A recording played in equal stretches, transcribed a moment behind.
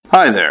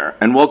Hi there,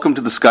 and welcome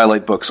to the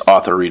Skylight Books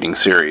author reading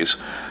series.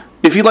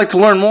 If you'd like to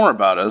learn more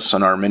about us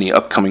and our many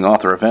upcoming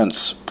author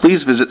events,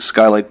 please visit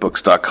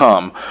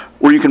skylightbooks.com,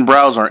 where you can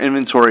browse our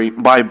inventory,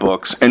 buy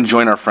books, and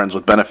join our Friends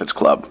with Benefits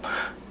Club.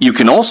 You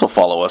can also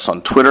follow us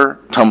on Twitter,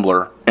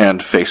 Tumblr, and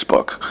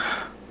Facebook.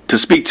 To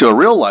speak to a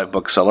real live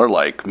bookseller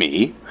like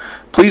me,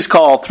 please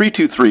call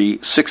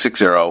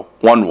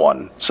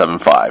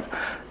 323-660-1175.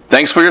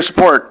 Thanks for your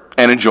support,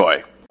 and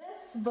enjoy.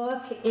 This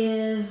book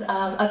is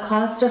a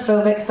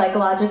claustrophobic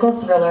psychological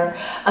thriller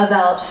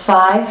about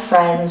 5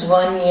 friends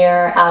 1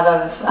 year out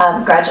of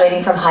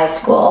graduating from high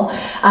school.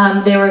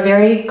 They were a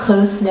very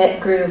close-knit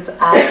group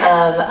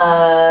at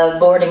a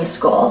boarding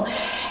school.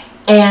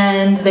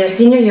 And their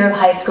senior year of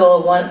high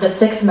school, the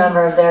 6th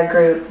member of their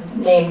group,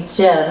 named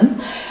Jim,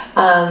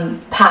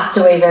 passed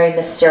away very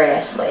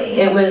mysteriously.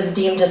 It was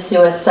deemed a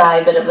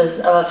suicide, but it was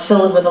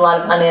filled with a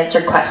lot of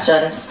unanswered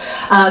questions.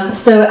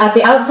 So at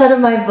the outset of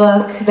my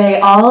book, they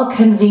all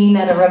convene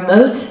at a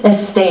remote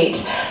estate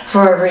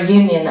for a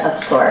reunion of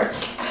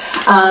sorts.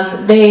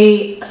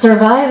 They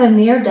survive a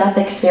near-death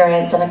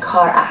experience in a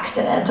car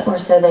accident, or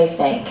so they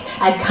think,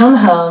 and come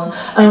home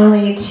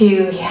only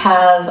to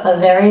have a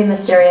very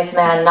mysterious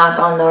man knock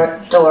on the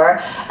door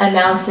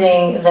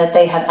announcing that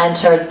they have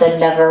entered the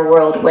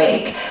Neverworld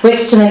Wake,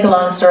 which, to make a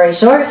long story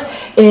short,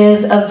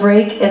 is a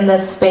break in the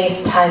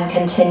space-time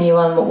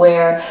continuum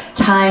where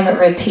time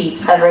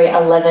repeats every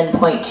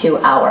 11.2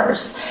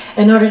 hours.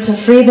 In order to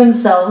free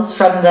themselves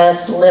from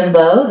this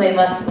limbo, they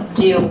must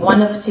do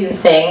one of 2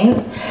 things.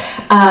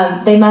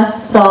 They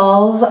must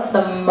solve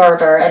the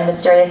murder and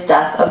mysterious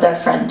death of their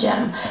friend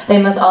Jim. They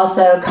must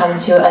also come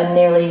to a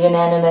nearly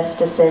unanimous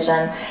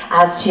decision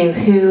as to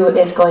who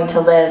is going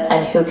to live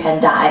and who can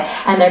die.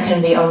 And there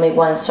can be only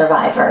one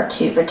survivor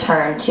to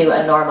return to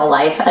a normal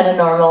life and a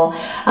normal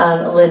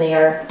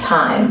linear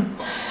time.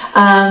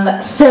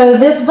 So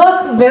this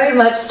book very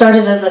much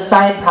started as a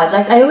side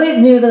project. I always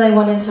knew that I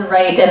wanted to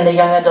write in the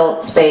young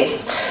adult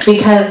space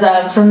because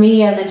for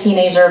me as a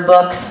teenager,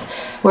 books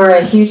were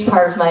a huge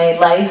part of my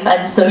life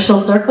and social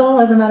circle,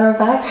 as a matter of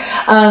fact.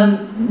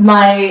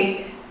 My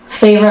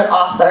favorite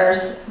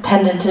authors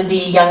tended to be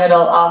young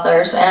adult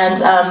authors, and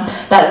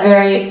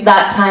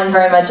that time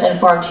very much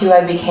informed who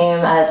I became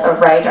as a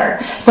writer.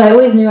 So I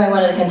always knew I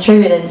wanted to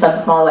contribute in some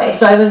small way.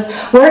 So I was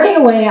working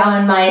away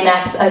on my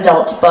next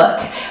adult book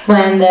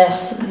when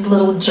this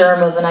little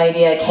germ of an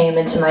idea came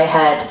into my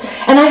head.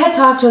 And I had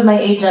talked with my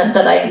agent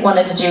that I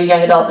wanted to do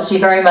young adult, but she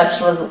very much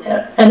was,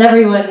 and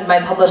everyone,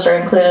 my publisher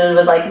included,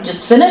 was like,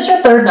 just finish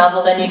your 3rd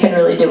novel, then you can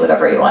really do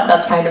whatever you want.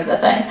 That's kind of the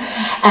thing.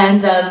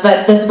 And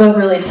but this book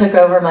really took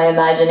over my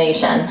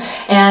imagination.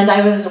 And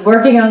I was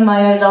working on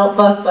my adult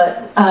book,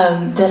 but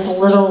this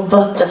little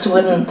book just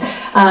wouldn't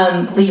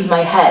leave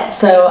my head.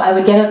 So I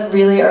would get up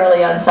really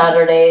early on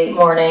Saturday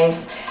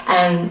mornings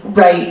and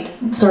write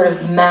sort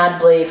of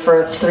madly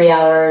for 3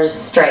 hours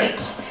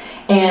straight.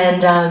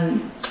 And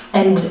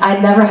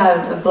I'd never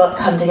had a book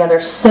come together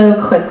so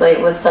quickly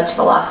with such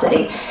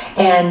velocity.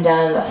 And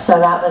so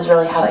that was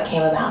really how it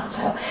came about.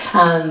 So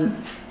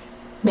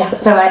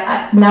so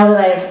I now that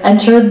I've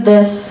entered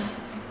this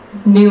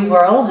new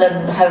world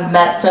and have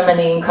met so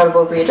many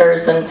incredible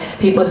readers and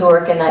people who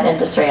work in that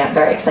industry, I'm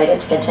very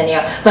excited to continue.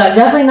 But I'm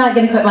definitely not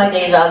going to quit my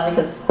day job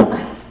because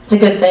it's a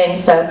good thing.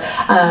 So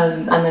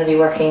I'm going to be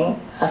working,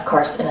 of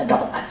course, in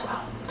adult as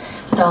well.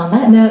 So on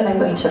that note, I'm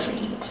going to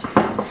read.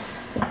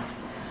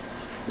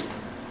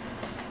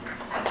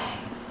 Okay.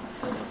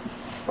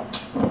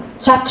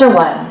 Chapter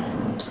 1.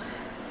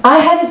 I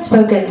hadn't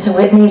spoken to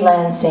Whitney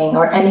Lansing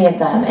or any of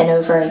them in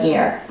over a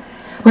year.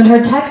 When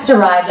her text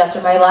arrived after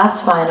my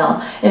last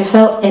final, it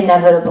felt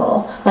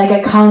inevitable, like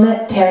a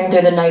comet tearing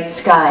through the night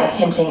sky,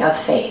 hinting of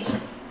fate.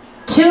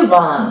 Too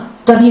long.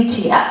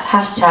 WTF.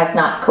 Hashtag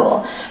not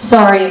cool.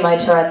 Sorry, my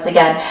Tourette's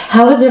again.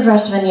 How was your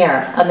freshman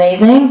year?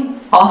 Amazing?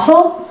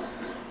 Awful?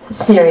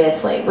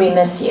 Seriously, we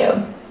miss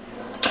you.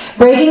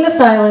 Breaking the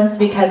silence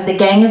because the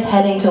gang is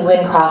heading to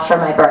Wincroft for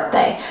my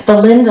birthday.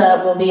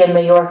 Belinda will be in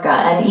Mallorca,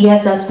 and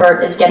ESS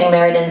Bert is getting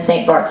married in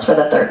St. Bart's for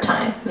the 3rd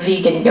time.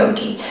 Vegan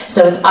yogi.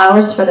 So it's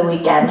ours for the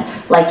weekend,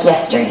 like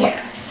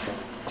yesteryear.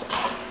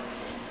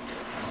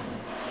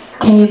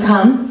 Can you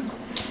come?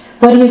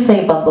 What do you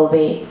say,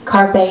 Bumblebee?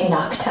 Carpe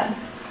noctem.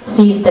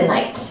 Seize the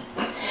night.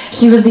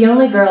 She was the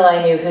only girl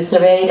I knew who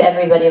surveyed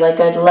everybody like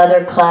a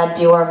leather-clad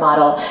Dior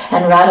model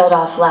and rattled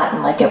off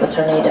Latin like it was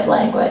her native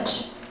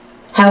language.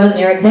 How was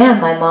your exam?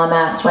 My mom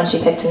asked when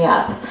she picked me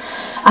up.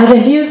 I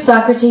confused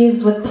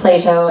Socrates with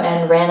Plato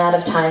and ran out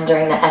of time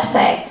during the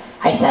essay,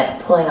 I said,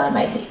 pulling on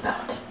my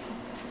seatbelt.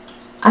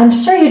 I'm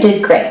sure you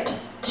did great.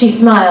 She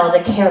smiled,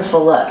 a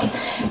careful look.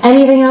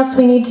 Anything else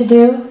we need to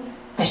do?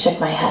 I shook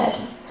my head.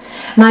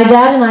 My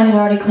dad and I had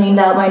already cleaned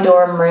out my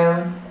dorm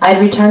room.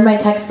 I'd returned my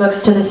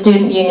textbooks to the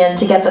student union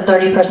to get the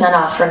 30%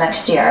 off for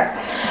next year.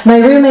 My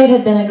roommate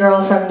had been a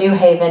girl from New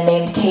Haven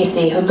named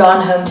Casey who'd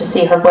gone home to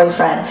see her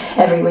boyfriend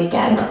every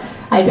weekend.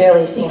 I'd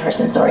barely seen her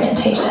since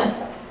orientation.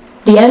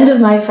 The end of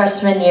my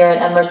freshman year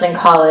at Emerson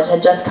College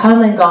had just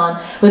come and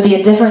gone with the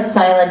indifferent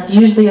silence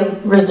usually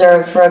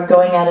reserved for a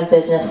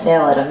going-out-of-business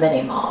sale at a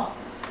mini-mall.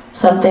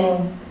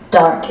 Something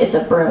dark is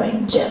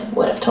a-brewing, Jim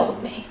would have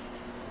told me.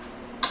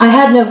 I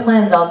had no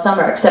plans all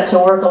summer except to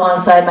work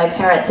alongside my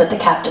parents at the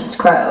Captain's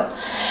Crow.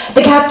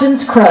 The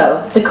Captain's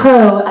Crow, the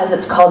Crow as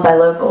it's called by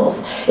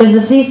locals, is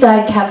the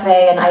seaside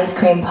cafe and ice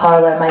cream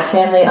parlor my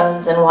family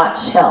owns in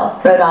Watch Hill,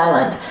 Rhode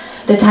Island,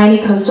 the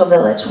tiny coastal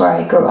village where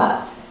I grew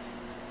up.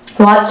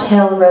 Watch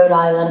Hill, Rhode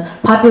Island.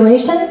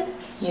 Population?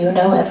 You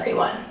know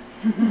everyone.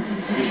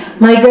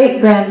 My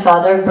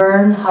great-grandfather,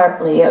 Byrne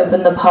Hartley,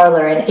 opened the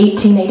parlor in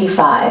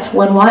 1885,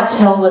 when Watch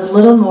Hill was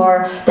little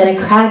more than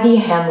a craggy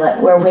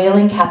hamlet where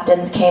whaling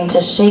captains came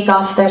to shake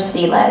off their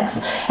sea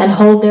legs and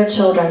hold their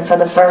children for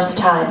the first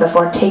time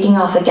before taking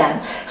off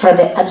again for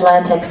the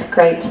Atlantic's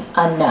great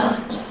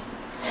unknowns.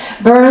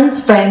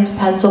 Byrne's framed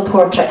pencil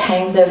portrait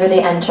hangs over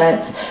the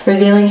entrance,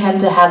 revealing him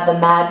to have the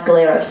mad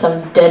glare of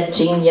some dead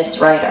genius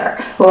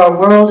writer or a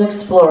world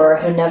explorer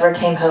who never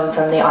came home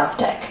from the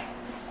Arctic.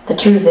 The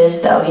truth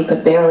is, though, he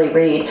could barely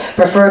read,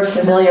 preferred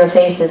familiar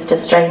faces to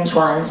strange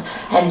ones,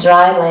 and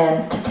dry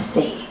land to the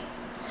sea.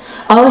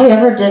 All he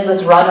ever did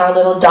was run our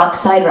little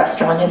dockside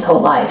restaurant his whole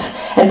life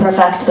and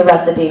perfect the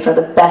recipe for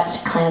the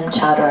best clam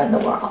chowder in the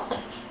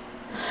world.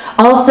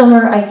 All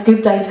summer, I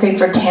scooped ice cream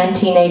for tan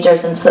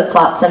teenagers in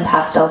flip-flops and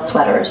pastel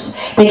sweaters.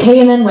 They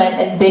came and went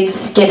in big,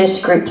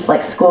 skittish groups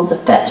like schools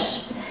of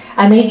fish.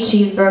 I made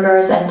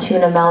cheeseburgers and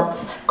tuna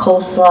melts,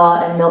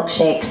 coleslaw and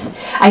milkshakes.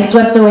 I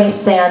swept away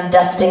sand,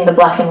 dusting the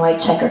black and white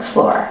checkered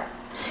floor.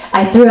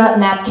 I threw out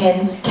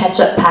napkins,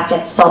 ketchup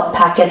packets, salt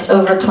packets,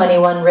 over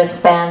 21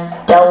 wristbands,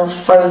 Delve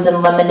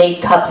frozen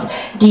lemonade cups,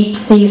 deep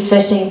sea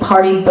fishing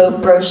party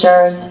boat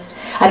brochures.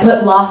 I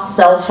put lost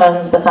cell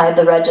phones beside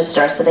the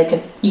register so they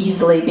could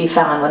easily be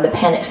found when the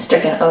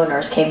panic-stricken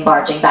owners came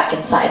barging back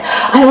inside.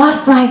 I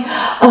lost my...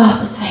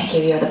 Oh, thank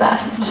you, you're the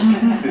best.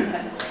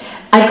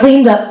 I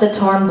cleaned up the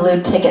torn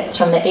blue tickets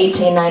from the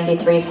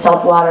 1893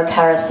 saltwater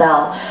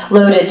carousel,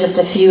 loaded just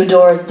a few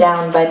doors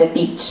down by the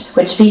beach,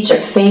 which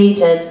featured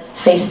faded,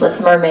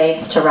 faceless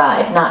mermaids to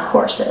ride, not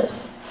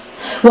horses.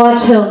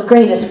 Watch Hill's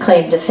greatest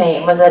claim to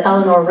fame was that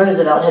Eleanor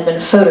Roosevelt had been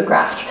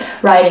photographed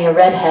riding a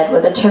redhead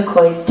with a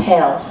turquoise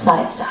tail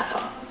side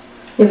saddle.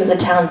 It was a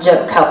town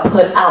joke how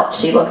put out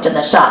she looked in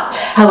the shop,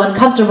 how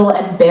uncomfortable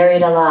and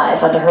buried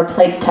alive under her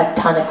plate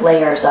tectonic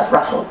layers of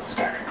ruffled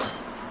skirt.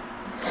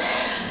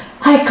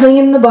 I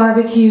cleaned the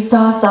barbecue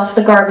sauce off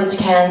the garbage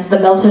cans, the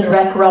melted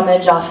Wreck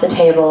Rummage off the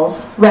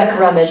tables. Wreck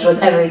Rummage was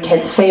every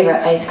kid's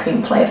favorite ice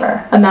cream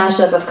flavor, a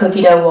mashup of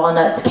cookie dough,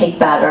 walnuts, cake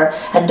batter,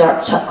 and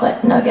dark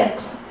chocolate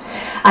nuggets.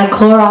 I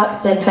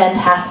Cloroxed and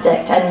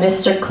Fantasticed and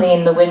Mr.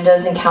 Clean the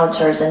windows and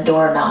counters and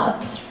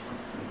doorknobs.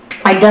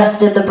 I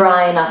dusted the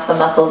brine off the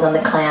mussels and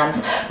the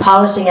clams,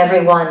 polishing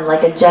every one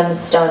like a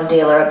gemstone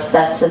dealer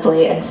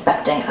obsessively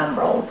inspecting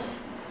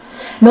emeralds.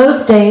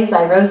 Most days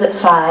I rose at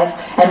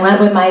 5 and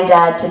went with my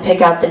dad to pick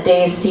out the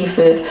day's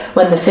seafood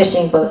when the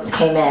fishing boats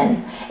came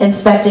in,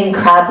 inspecting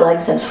crab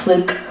legs and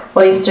fluke,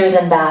 oysters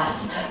and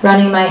bass,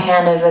 running my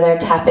hand over their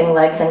tapping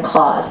legs and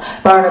claws,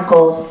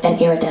 barnacles and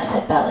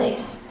iridescent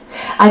bellies.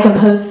 I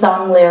composed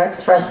song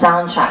lyrics for a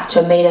soundtrack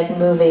to a made-up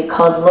movie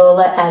called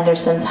Lola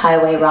Anderson's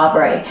Highway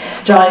Robbery,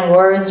 drawing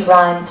words,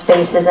 rhymes,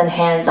 faces, and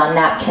hands on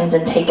napkins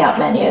and takeout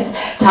menus,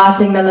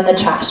 tossing them in the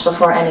trash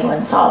before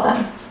anyone saw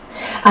them.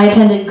 I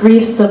attended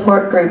grief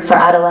support group for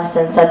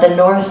adolescents at the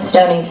North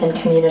Stonington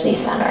Community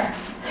Center.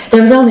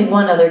 There was only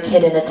one other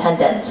kid in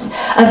attendance,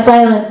 a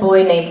silent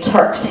boy named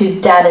Turks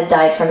whose dad had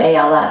died from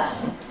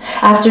ALS.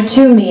 After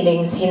 2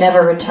 meetings, he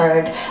never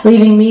returned,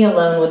 leaving me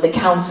alone with the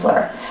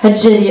counselor, a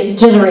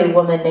jittery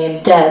woman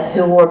named Deb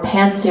who wore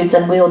pantsuits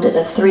and wielded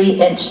a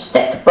 3-inch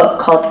thick book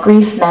called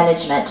Grief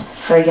Management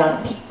for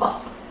Young People.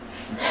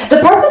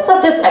 The purpose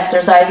of this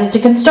exercise is to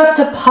construct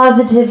a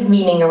positive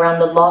meaning around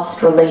the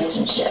lost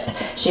relationship,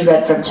 she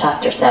read from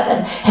Chapter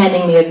 7,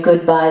 handing me a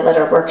goodbye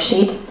letter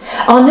worksheet.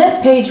 On this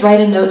page,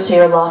 write a note to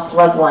your lost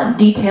loved one,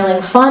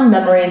 detailing fond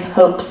memories,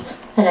 hopes,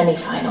 and any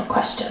final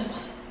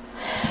questions.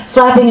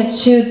 Slapping a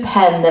chewed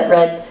pen that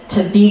read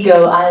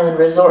Tobago Island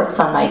Resorts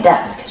on my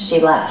desk, she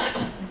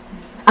left.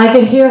 I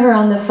could hear her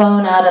on the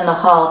phone out in the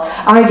hall,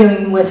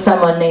 arguing with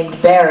someone named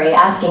Barry,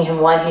 asking him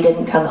why he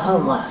didn't come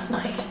home last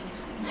night.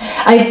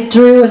 I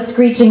drew a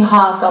screeching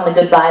hawk on the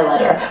goodbye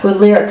letter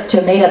with lyrics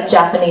to a made-up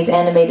Japanese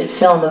animated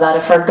film about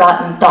a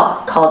forgotten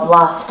thought called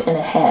Lost in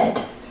a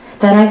Head.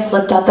 Then I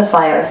slipped out the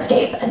fire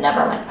escape and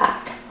never went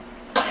back.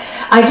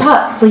 I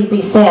taught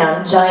Sleepy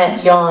Sam,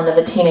 giant yawn of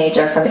a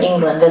teenager from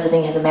England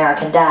visiting his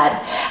American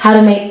dad, how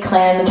to make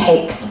clam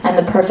cakes and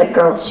the perfect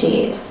grilled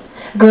cheese.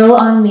 Grill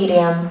on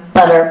medium,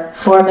 butter,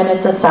 4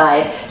 minutes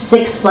aside,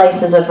 6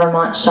 slices of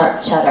Vermont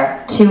sharp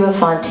cheddar, 2 of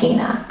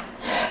Fontina.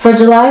 For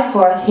July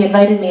 4th, he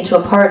invited me to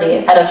a party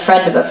at a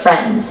friend of a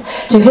friend's.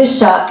 To his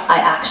shock, I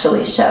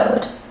actually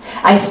showed.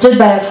 I stood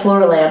by a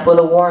floor lamp with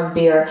a warm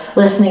beer,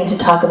 listening to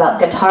talk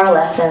about guitar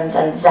lessons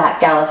and Zach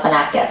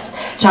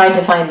Galifianakis, trying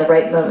to find the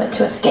right moment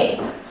to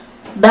escape.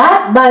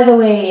 That, by the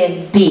way,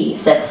 is Bea,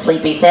 said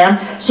Sleepy Sam.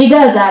 She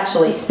does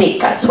actually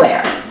speak, I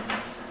swear.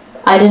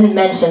 I didn't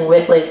mention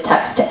Whitley's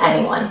text to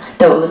anyone,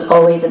 though it was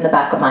always in the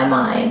back of my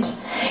mind.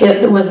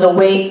 It was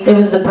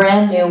the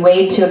brand new,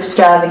 way too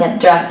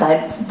extravagant dress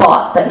I'd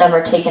bought but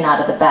never taken out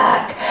of the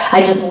bag.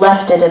 I just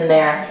left it in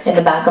there in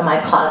the back of my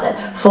closet,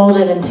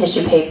 folded in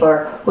tissue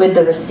paper with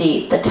the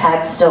receipt, the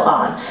tag still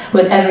on,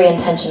 with every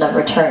intention of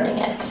returning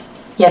it.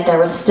 Yet there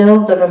was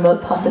still the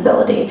remote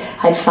possibility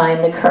I'd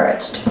find the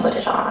courage to put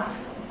it on.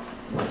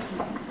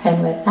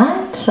 And with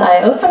that,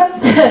 I open up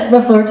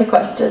the floor to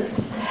questions.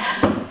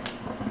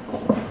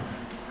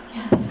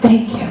 Yeah,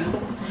 thank you.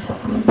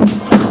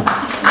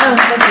 Oh,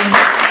 thank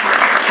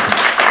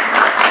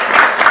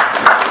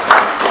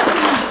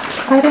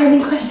you. Are there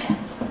any questions?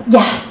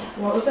 Yes.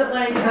 What was it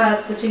like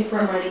switching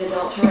from writing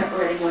adult to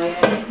writing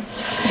YA?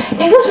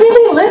 It was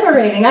really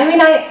liberating. I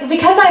mean,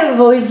 because I've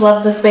always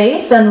loved the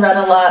space and read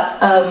a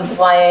lot of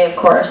YA, of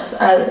course,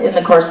 in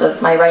the course of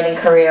my writing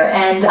career,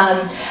 and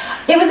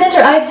it was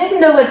interesting. I didn't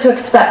know what to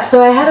expect,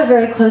 so I had a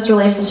very close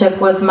relationship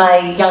with my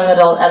young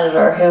adult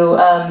editor, who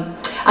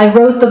I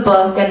wrote the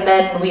book, and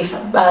then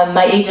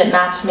my agent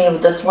matched me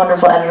with this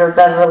wonderful editor,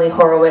 Beverly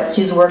Horowitz,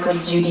 who's worked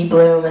with Judy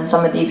Blume and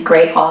some of these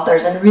great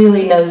authors and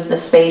really knows the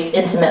space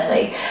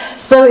intimately.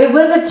 So it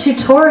was a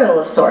tutorial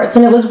of sorts,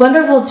 and it was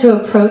wonderful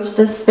to approach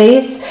this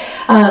space,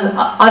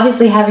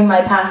 obviously having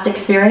my past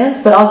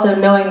experience, but also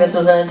knowing this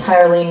was an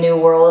entirely new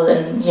world,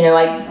 and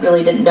I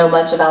really didn't know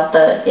much about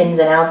the ins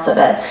and outs of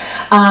it.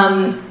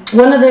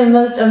 One of the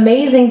most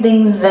amazing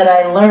things that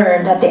I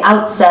learned at the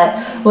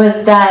outset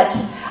was that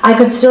I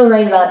could still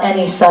write about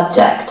any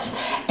subject.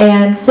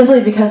 And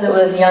simply because it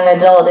was young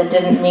adult, it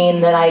didn't mean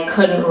that I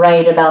couldn't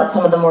write about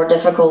some of the more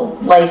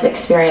difficult life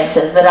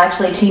experiences, that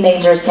actually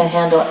teenagers can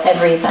handle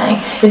everything.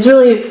 It's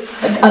really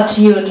up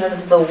to you in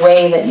terms of the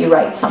way that you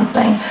write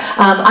something.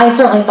 I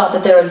certainly thought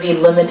that there would be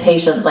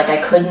limitations, like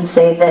I couldn't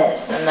say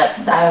this, and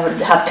that I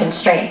would have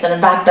constraints. And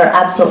in fact, there are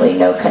absolutely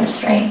no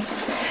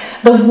constraints.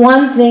 The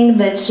one thing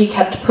that she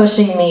kept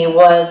pushing me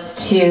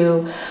was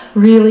to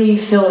really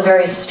feel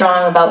very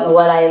strong about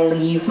what I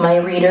leave my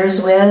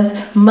readers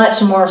with,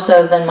 much more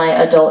so than my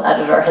adult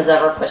editor has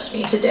ever pushed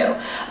me to do.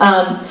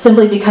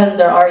 Simply because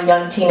there are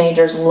young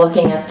teenagers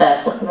looking at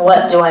this,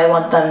 what do I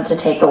want them to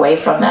take away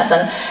from this?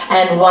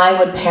 And why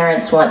would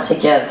parents want to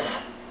give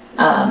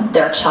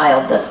their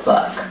child this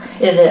book?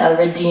 Is it a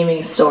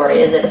redeeming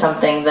story? Is it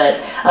something that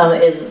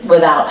is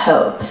without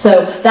hope?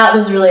 So that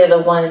was really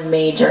the one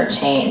major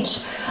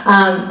change.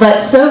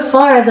 But so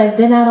far as I've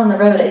been out on the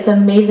road, it's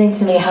amazing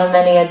to me how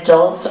many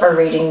adults are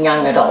reading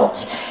young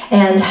adult,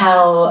 and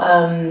how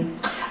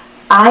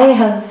I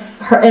have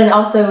heard, and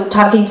also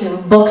talking to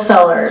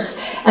booksellers,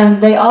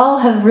 and they all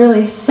have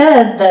really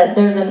said that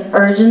there's an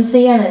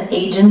urgency and an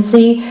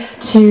agency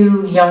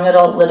to young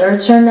adult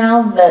literature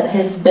now that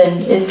is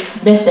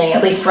missing,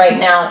 at least right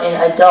now in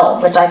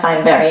adult, which I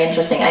find very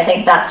interesting. I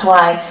think that's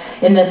why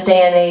in this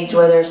day and age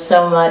where there's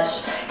so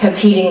much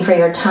competing for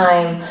your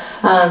time,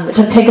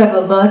 to pick up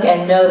a book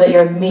and know that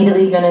you're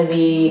immediately going to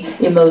be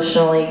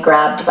emotionally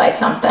grabbed by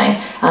something,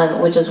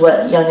 which is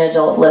what young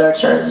adult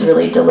literature is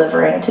really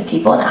delivering to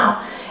people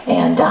now.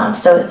 And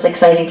so it's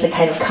exciting to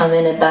kind of come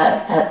in at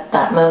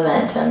that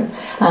moment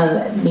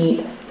and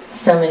meet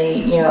so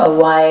many, a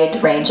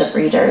wide range of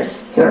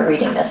readers who are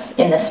reading this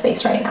in this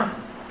space right now.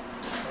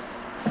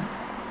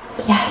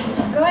 Yes.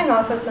 Going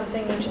off of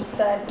something you just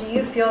said, do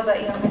you feel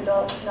that young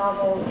adult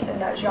novels and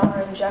that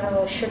genre in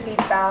general should be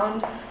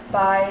bound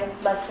by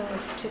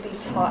lessons to be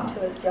taught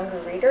to younger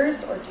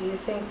readers, or do you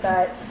think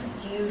that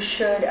you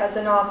should, as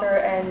an author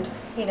and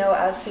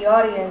as the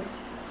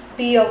audience,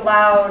 be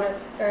allowed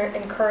or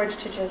encouraged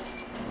to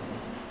just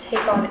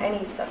take on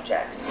any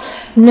subject?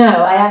 No,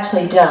 I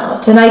actually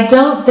don't. And I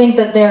don't think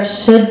that there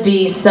should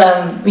be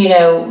some,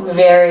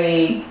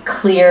 very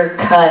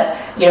clear-cut,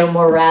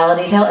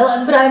 morality tale.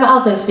 But I'm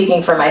also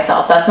speaking for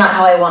myself. That's not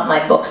how I want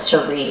my books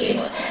to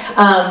read.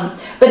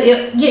 But,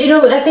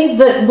 I think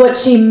that what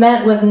she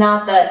meant was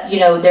not that,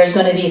 there's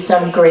going to be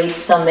some great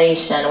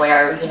summation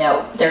where,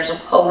 there's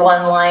a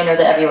one-liner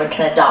that everyone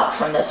can adopt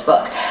from this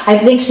book. I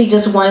think she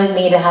just wanted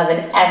me to have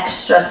an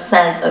extra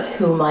sense of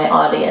who my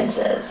audience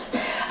is.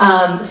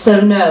 So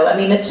no,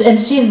 and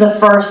she's the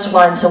first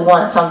one to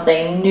want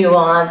something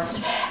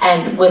nuanced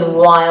and with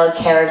wild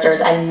characters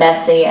and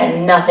messy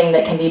and nothing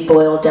that can be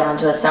boiled down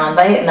to a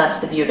soundbite, and that's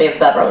the beauty of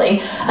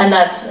Beverly. And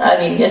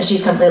and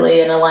she's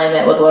completely in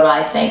alignment with what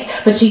I think.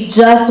 But she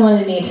just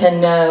wanted me to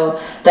know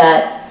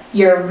that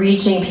you're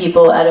reaching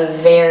people at a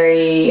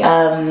very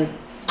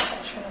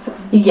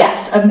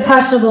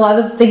impressionable. I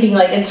was thinking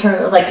in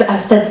terms, I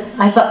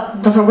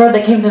thought the word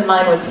that came to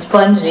mind was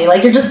spongy.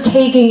 You're just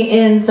taking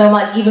in so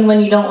much, even when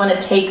you don't want to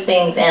take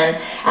things in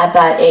at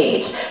that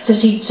age. So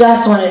she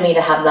just wanted me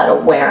to have that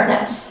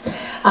awareness.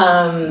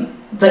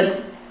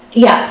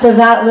 So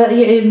that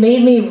it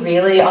made me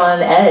really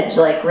on edge,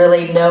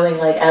 really knowing,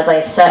 as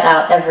I set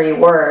out every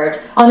word,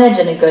 on edge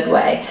in a good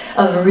way,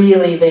 of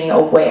really being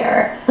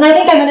aware. And I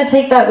think I'm going to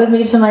take that with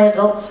me to my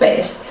adult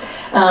space.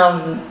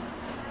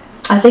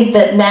 I think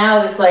that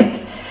now it's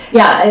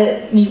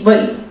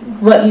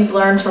what you've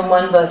learned from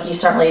one book, you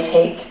certainly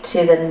take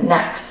to the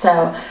next.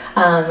 So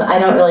I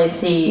don't really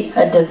see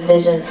a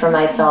division for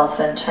myself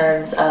in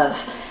terms of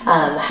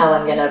how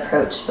I'm going to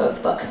approach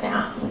both books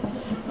now.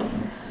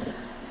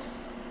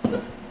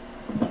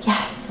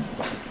 Yes.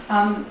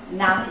 Now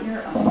that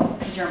you're,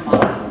 because you're a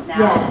mom now,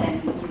 Yes.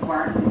 and you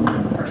weren't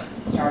when you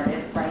first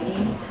started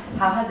writing,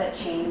 how has it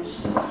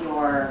changed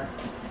your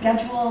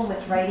schedule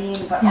with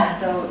writing, but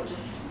Yes. also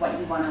just what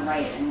you want to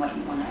write and what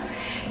you want to...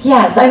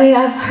 Yes, I mean,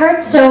 I've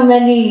heard so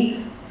many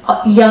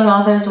young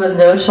authors with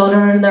no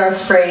children, they're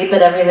afraid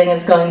that everything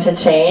is going to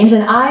change,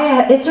 and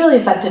it's really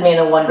affected me in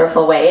a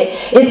wonderful way.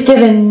 It's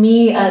given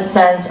me a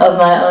sense of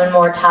my own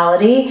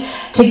mortality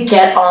to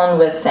get on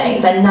with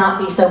things and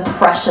not be so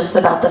precious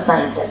about the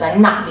sentences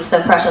and not be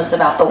so precious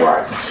about the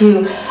words,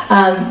 to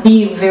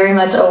be very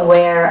much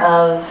aware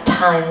of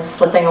time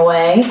slipping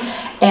away.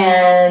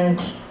 And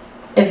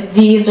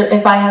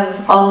if I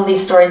have all of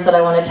these stories that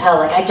I want to tell,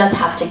 like, I just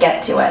have to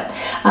get to it.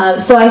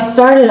 So I've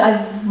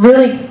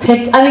really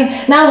picked, I mean,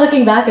 now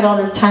looking back at all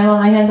this time on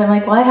my hands, I'm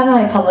like, why haven't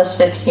I published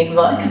 15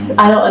 books?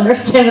 I don't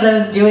understand what I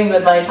was doing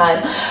with my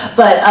time.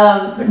 But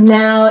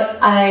now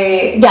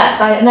I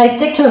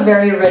stick to a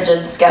very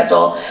rigid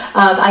schedule.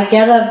 I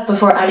get up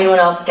before anyone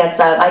else gets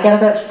up. I get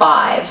up at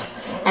 5,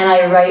 and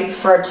I write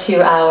for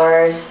 2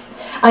 hours.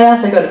 I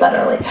also go to bed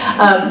early,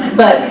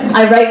 but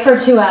I write for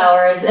 2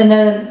 hours, and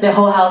then the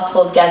whole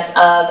household gets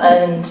up,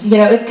 and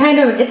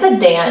it's a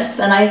dance,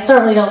 and I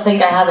certainly don't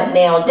think I have it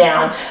nailed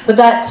down. But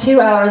that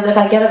 2 hours, if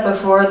I get up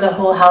before the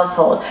whole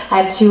household,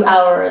 I have 2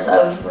 hours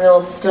of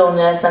real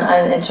stillness and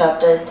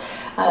uninterrupted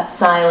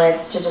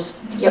silence to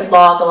just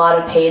log a lot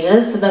of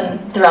pages. So then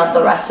throughout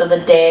the rest of the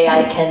day,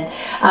 I can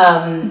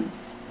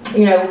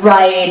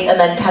write and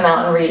then come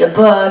out and read a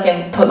book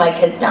and put my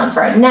kids down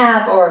for a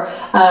nap, or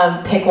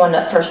pick one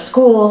up for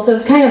school. So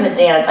it's kind of a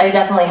dance. I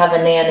definitely have a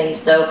nanny,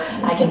 so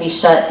I can be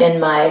shut in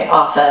my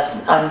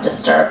office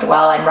undisturbed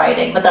while I'm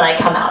writing, but then I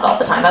come out all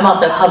the time. I'm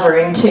also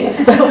hovering too.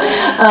 So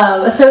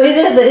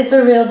it's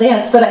a real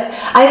dance, but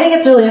I think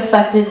it's really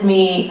affected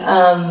me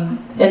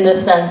in the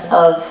sense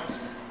of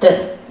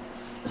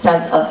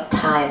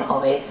time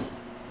always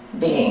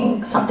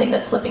being something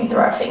that's slipping through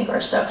our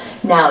fingers. So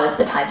now is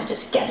the time to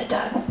just get it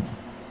done.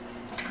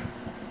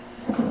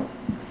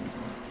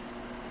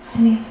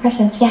 Any other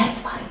questions?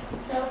 Yes, fine.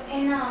 So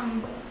in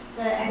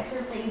the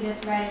excerpt that you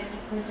just read, it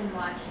took place in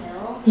Watch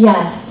Hill.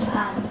 Yes.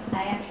 I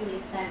actually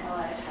spent a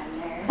lot of time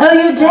there. Oh,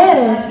 you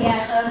did?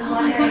 Yeah, so I was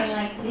wondering,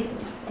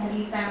 have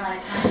you spent a lot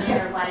of time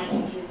there, or why did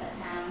you choose that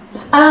town?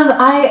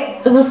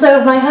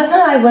 So my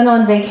husband and I went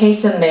on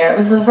vacation there. It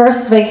was the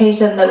first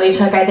vacation that we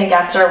took, I think,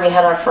 after we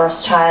had our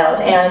first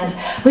child, and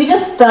we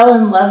just fell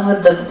in love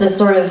with the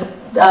sort of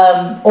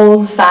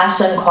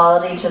old-fashioned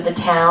quality to the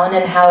town,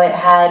 and how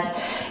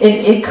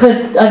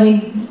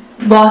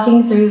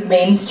walking through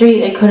Main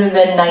Street, it could have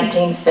been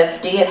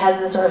 1950. It has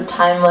this sort of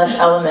timeless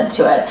element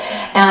to it.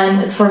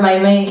 And for my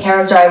main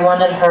character, I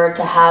wanted her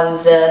to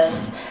have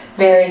this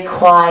very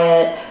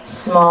quiet,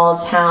 small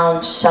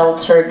town,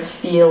 sheltered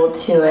feel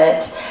to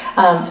it,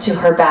 to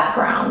her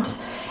background.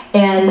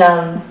 And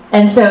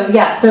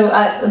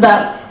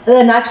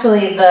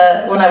actually,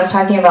 when I was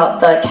talking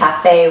about the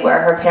cafe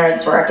where her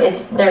parents work,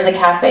 there's a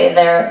cafe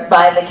there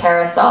by the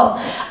carousel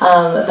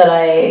that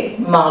I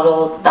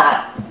modeled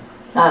that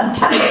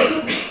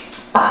cafe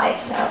by.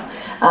 So,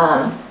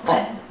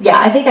 but yeah,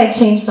 I think I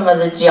changed some of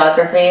the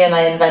geography, and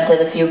I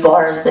invented a few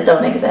bars that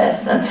don't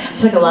exist, and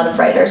took a lot of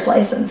writer's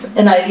license.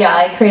 And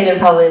I created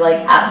probably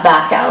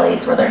back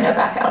alleys where there are no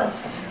back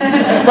alleys.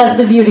 That's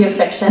the beauty of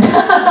fiction.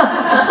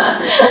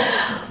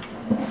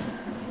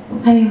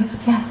 Anyway,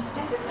 yeah.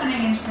 I was just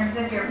wondering, in terms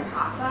of your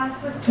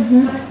process with this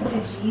book,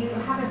 did you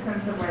have a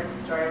sense of where the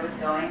story was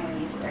going when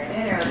you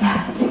started, or was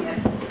that something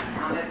that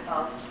found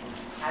itself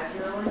as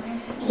you were working?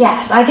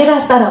 Yes, I get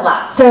asked that a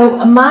lot. So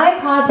my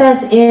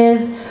process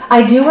is,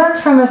 I do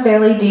work from a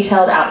fairly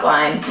detailed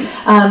outline.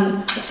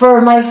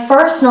 For my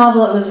first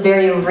novel, it was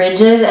very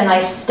rigid, and I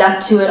stuck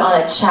to it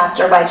on a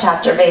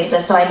chapter-by-chapter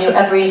basis, so I knew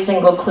every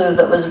single clue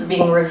that was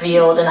being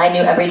revealed, and I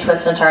knew every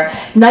twist and turn.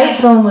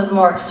 Night Film was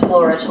more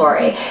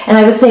exploratory, and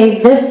I would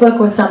say this book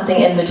was something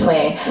in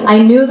between. I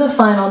knew the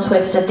final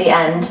twist at the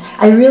end.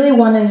 I really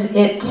wanted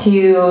it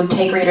to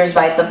take readers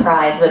by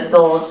surprise, but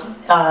build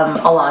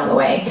along the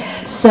way.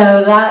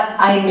 So that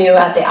I knew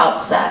at the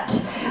outset.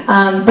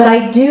 But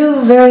I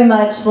do very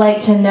much like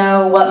to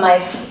know what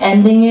my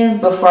ending is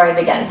before I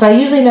begin. So I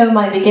usually know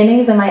my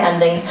beginnings and my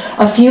endings,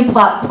 a few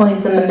plot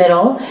points in the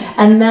middle,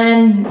 and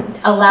then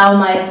allow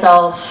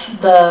myself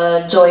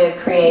the joy of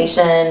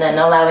creation and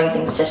allowing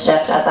things to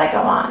shift as I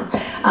go on.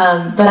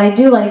 But I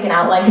do like an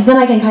outline, because then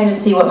I can kind of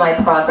see what my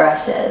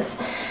progress is.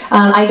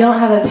 I don't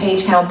have a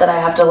page count that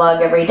I have to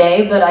log every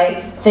day, but I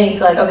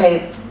think,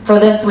 okay, for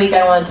this week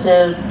I want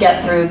to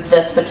get through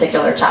this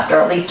particular chapter,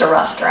 or at least a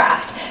rough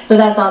draft. So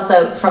that's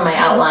also from my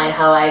outline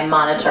how I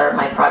monitor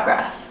my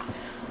progress.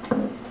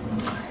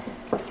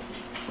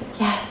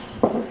 Yes?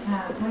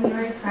 When you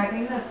were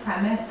describing the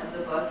premise of the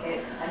book,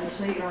 it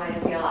initially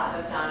reminded me a lot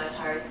of Donna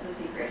Tartt's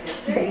The Secret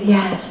History.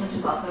 Yes. Which is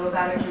is also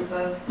about a group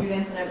of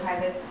students in a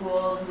private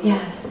school who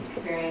Yes.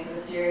 experience a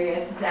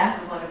mysterious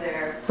death of one of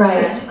their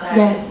Right. friends. And I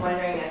Yes. was just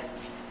wondering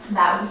if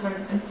that was a source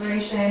of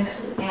inspiration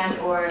and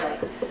or like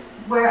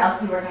where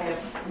else you were kind of,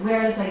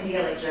 where this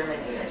idea like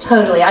germinated.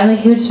 Totally. I'm a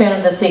huge fan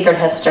of The Secret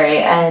History.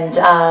 And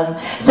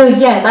so,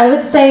 yes, I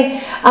would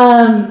say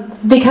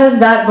because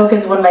that book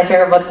is one of my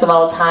favorite books of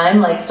all time,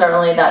 like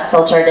certainly that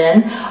filtered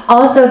in.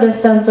 Also the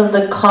sense of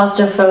the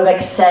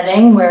claustrophobic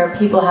setting where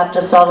people have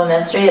to solve a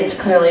mystery. It's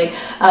clearly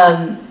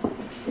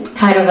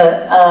kind of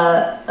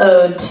a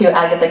ode to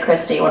Agatha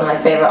Christie, one of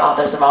my favorite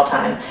authors of all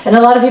time. And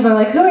a lot of people are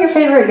like, who are your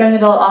favorite young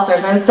adult authors?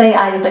 And I would say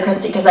Agatha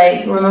Christie because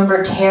I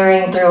remember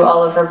tearing through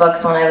all of her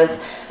books when I was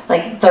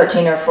like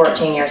 13 or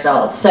 14 years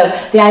old. So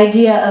the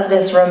idea of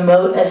this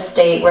remote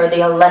estate where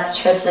the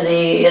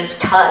electricity is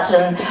cut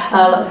and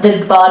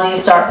the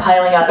bodies start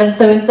piling up. And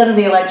so instead of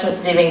the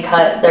electricity being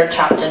cut, they're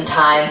trapped in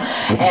time.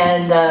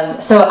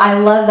 And so I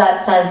love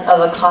that sense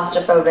of a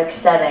claustrophobic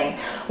setting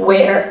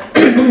where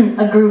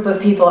a group of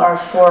people are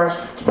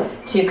forced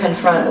to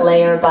confront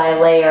layer by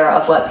layer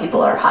of what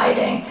people are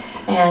hiding.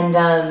 And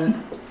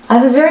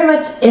I was very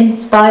much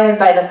inspired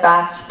by the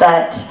fact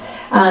that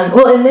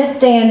in this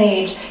day and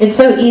age, it's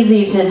so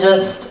easy to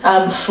just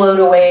float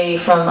away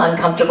from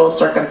uncomfortable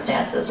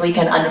circumstances. We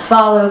can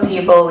unfollow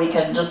people, we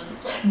can just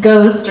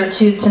ghost or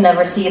choose to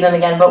never see them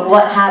again. But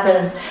what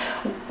happens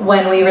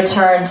when we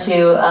return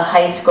to a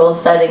high school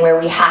setting where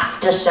we have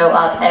to show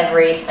up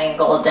every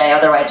single day,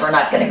 otherwise we're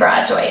not going to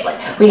graduate?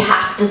 Like, we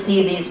have to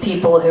see these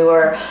people who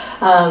are,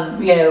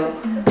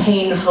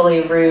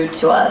 painfully rude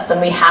to us, and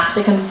we have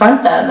to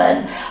confront them.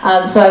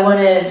 And so I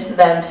wanted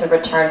them to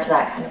return to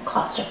that kind of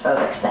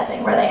claustrophobic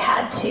setting where they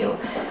had to,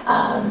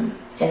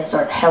 in a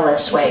sort of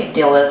hellish way,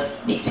 deal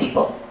with these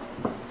people.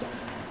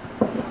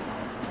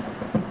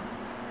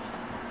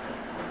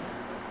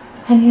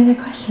 Any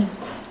other questions?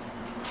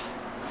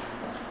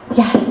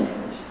 Yes.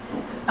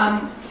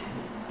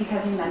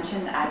 Because you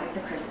mentioned Agatha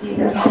Christie,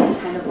 there's always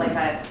kind of like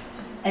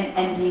an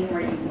ending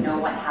where you know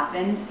what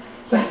happened,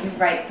 but you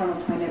write from a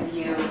point of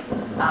view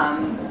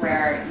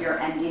where your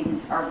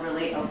endings are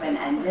really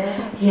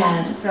open-ended.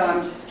 Yes. So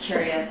I'm just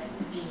curious,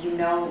 do you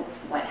know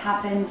what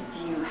happened?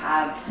 Do you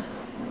have,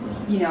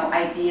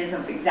 ideas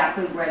of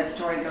exactly where the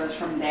story goes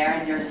from there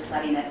and you're just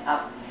letting it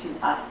up to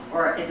us?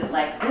 Or is it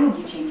like, oh,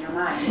 you changed your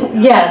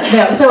mind? Yes,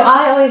 no. So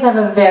I always have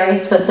a very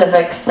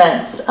specific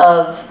sense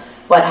of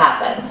what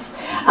happens.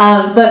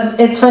 But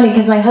it's funny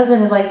because my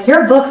husband is like,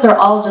 your books are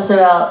all just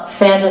about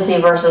fantasy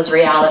versus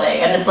reality.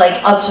 And it's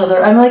like up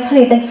to I'm like,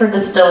 honey, thanks for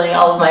distilling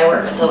all of my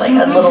work into like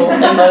a little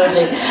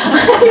emoji.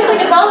 He's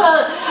like, it's all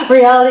about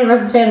reality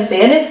versus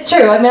fantasy. And it's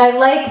true. I mean, I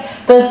like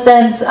the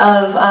sense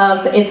of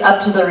it's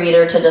up to the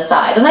reader to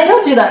decide. And I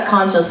don't do that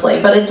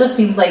consciously, but it just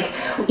seems like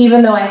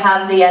even though I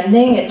have the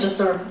ending, it just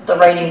sort of, the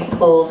writing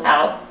pulls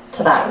out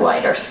to that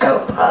wider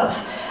scope of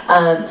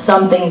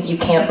some things you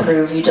can't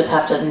prove, you just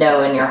have to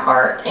know in your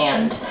heart.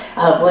 And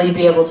will you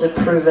be able to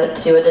prove it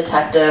to a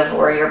detective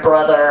or your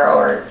brother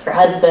or your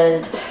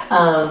husband?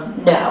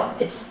 No.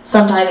 It's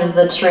sometimes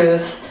the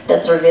truth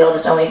that's revealed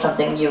is only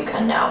something you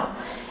can know.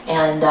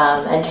 And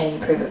can you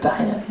prove it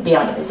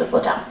beyond a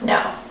reasonable doubt?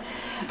 No.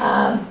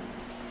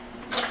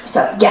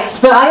 So, yes,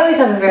 but I always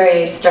have a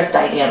very strict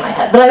idea in my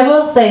head. But I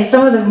will say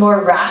some of the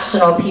more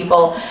rational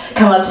people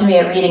come up to me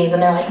at readings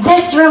and they're like,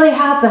 this really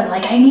happened.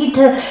 Like, I need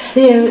to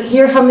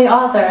hear from the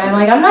author. And I'm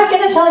like, I'm not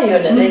going to tell you.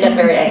 And then they get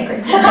very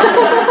angry.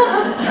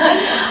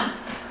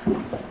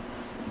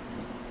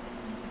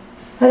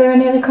 Are there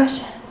any other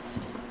questions?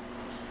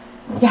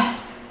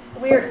 Yes.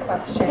 Weird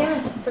question.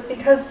 Yes. But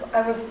because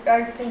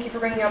I thank you for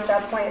bringing up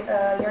that point.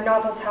 Your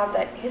novels have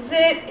that,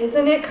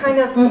 isn't it kind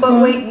of,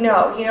 but wait,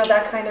 no.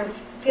 That kind of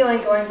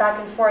feeling going back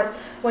and forth.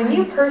 When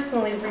you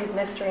personally read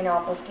mystery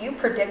novels, do you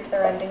predict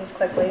their endings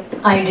quickly?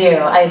 I do.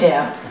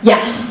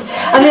 Yes.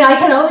 I mean, I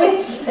can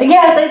always,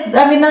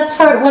 that's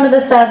one of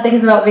the sad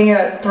things about being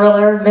a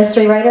thriller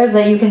mystery writer is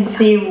that you can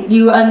see,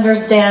 you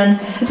understand,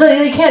 so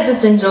you can't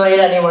just enjoy it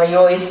anymore. You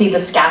always see the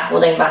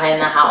scaffolding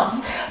behind the house.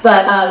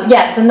 But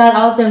yes, and that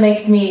also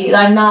makes me,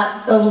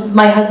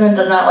 my husband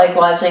does not like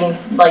watching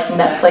like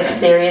Netflix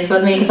series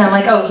with me because I'm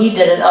like, oh, he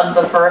did it on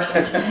the first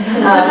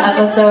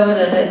episode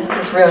and it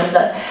just ruins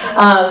it.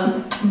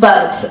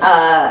 But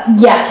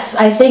yes,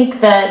 I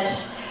think that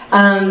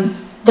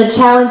the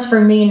challenge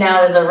for me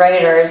now as a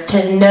writer is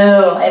to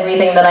know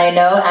everything that I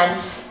know and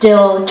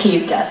still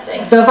keep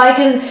guessing. So if I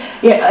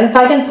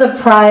can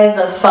surprise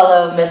a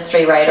fellow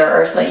mystery writer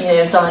or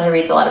someone who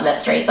reads a lot of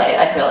mysteries,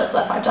 I feel as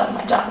if I've done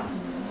my job.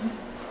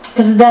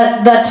 Because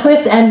that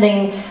twist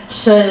ending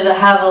should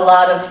have a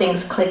lot of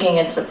things clicking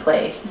into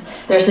place.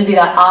 There should be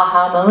that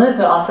aha moment,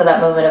 but also that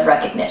moment of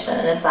recognition,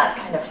 and it's that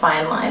kind of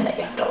fine line that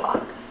you have to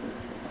walk.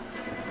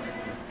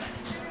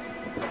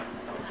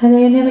 Are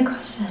there any other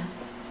questions?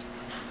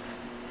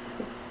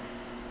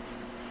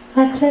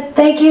 That's it.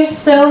 Thank you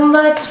so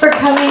much for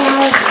coming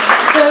out.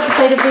 So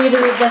excited for you to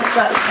read this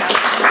book.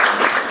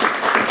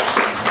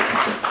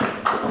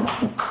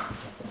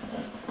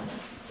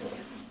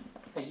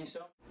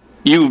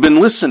 You've been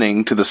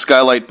listening to the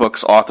Skylight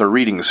Books author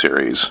reading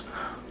series.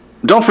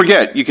 Don't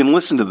forget, you can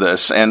listen to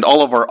this and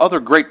all of our other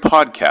great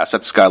podcasts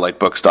at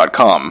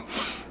skylightbooks.com.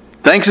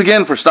 Thanks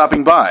again for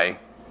stopping by,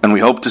 and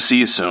we hope to see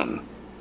you soon.